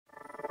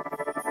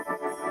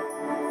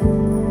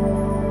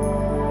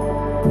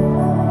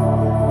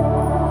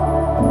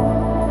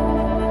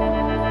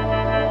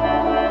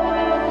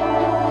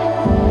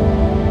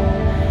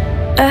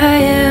I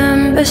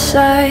am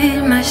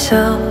beside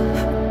myself,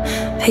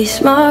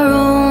 pace my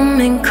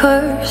room and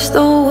curse the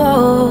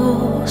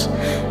walls.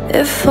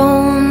 If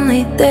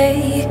only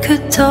they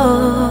could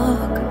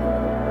talk.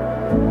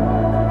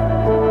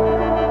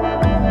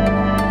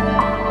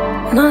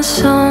 Not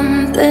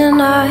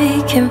something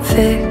I can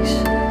fix.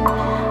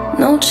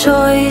 No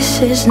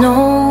choices,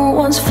 no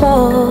one's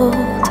fault.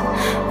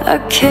 I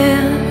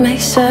can't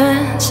make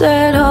sense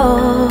at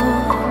all.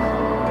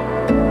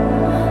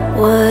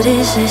 What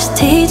is this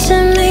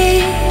teaching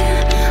me?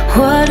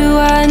 What do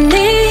I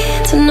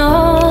need to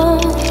know?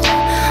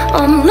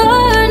 I'm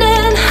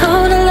learning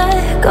how to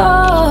let go.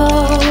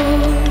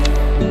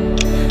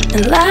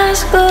 And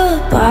last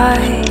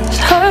goodbyes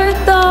hurt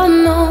the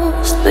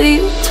most, but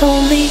you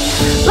told me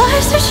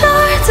life's too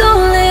short to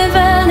live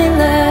any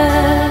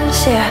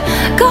less. Yeah,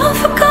 go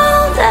for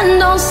gold and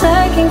don't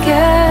second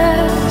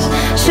guess.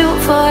 Shoot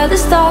for the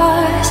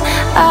stars,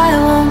 I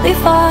won't be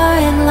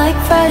fine. Like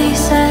Freddie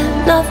said,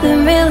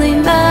 nothing really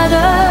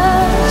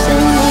matters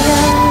in the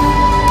end.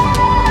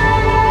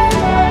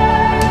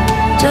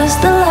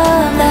 Just the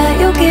love that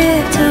you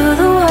give to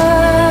the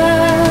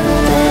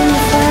world and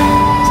your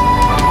friends.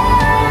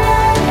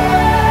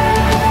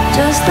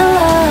 Just the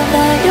love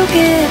that you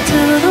give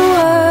to the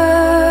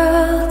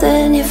world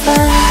and your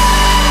friends.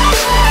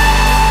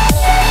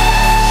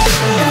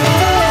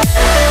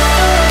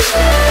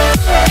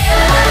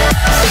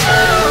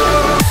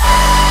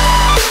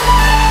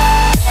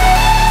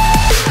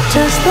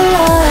 Just the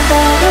love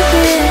that you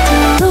give to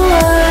the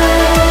world.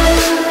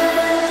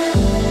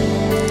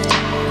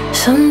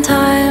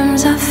 Sometimes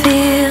I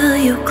feel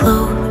you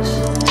close,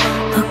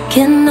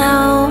 looking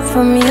out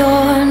from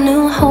your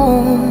new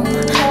home,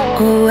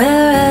 or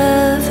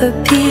wherever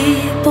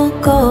people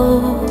go.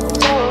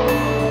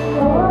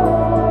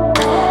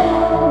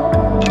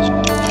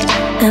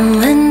 And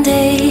when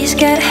days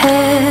get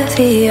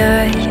heavy,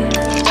 I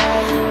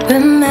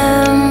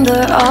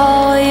remember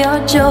all your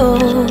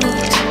jokes.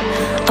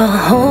 I'll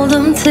hold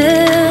them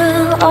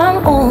till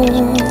I'm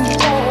old.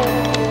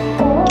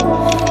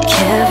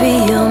 Carry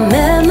your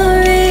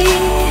memory,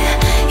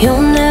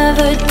 you'll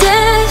never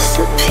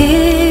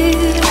disappear.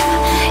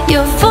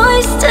 Your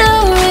voice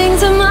still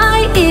rings in my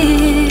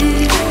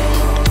ears.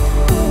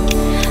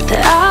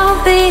 That I'll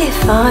be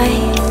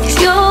fine, 'cause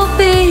you'll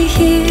be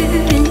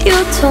here. And you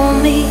told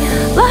me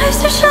life's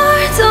too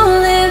short to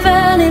live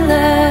any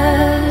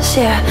less.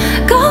 Yeah,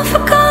 go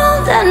for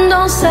gold and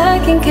don't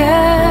second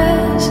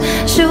guess.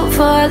 Shoot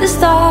for the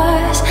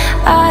stars,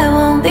 I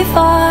won't be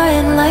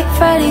fine. Like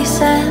Freddie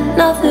said,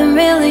 nothing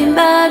really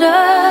matters.